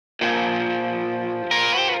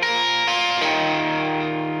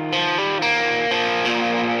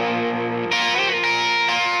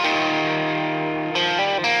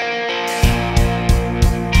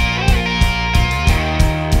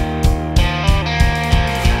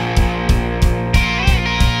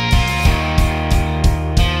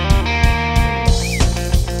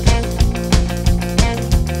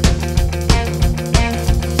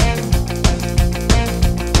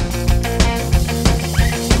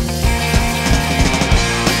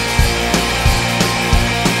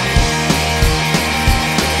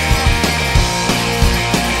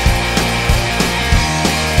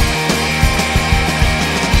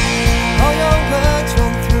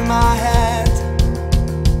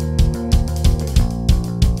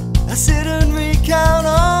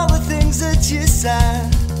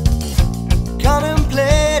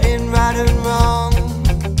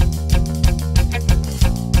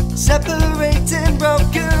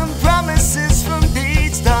broken promises from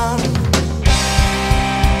deeds done.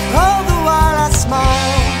 All the while I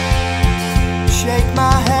smile, shake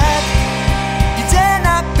my head. You dare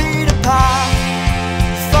not beat a path,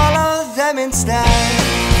 follow them instead.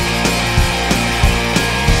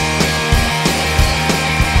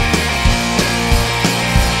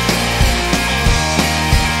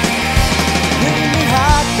 Bring me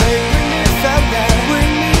heartbreak, bring me failure,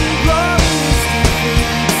 bring me glorious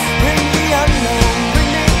defeats, bring the unknown, bring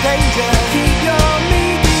me danger, keep your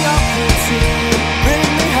mediocrity. Bring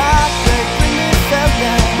me heartbreak, bring me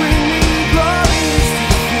failure, bring me glorious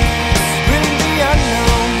defeats, bring the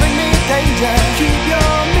unknown, bring me danger, keep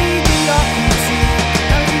your mediocrity.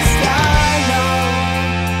 At least I know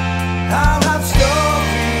I'll have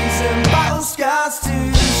stories and battle scars to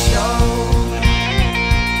show.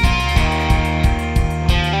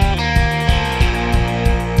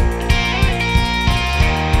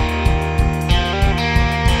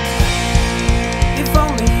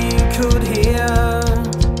 Could hear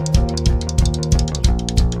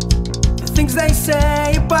the things they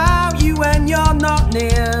say about you when you're not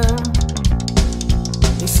near.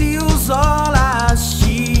 They see us all as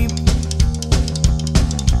sheep,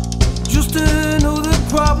 just another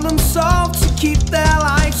problem solved to keep their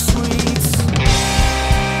life sweet.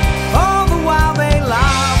 All the while they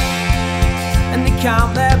laugh and they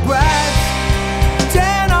count their breath,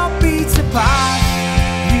 dare not beat a path,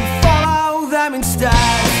 you follow them instead.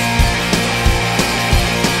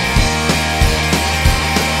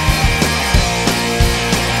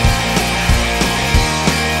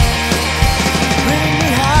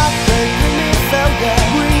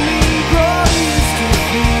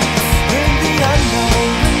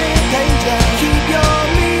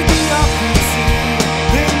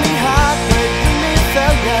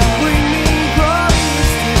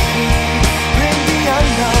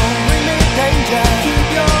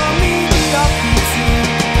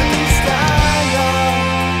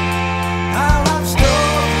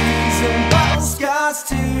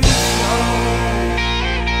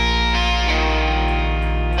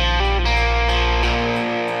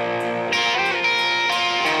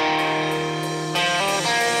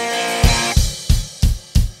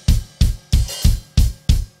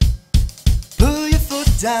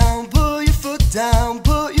 Down, put your foot down,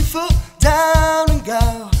 put your foot down and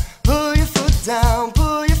go. Put your foot down,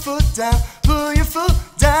 put your foot down.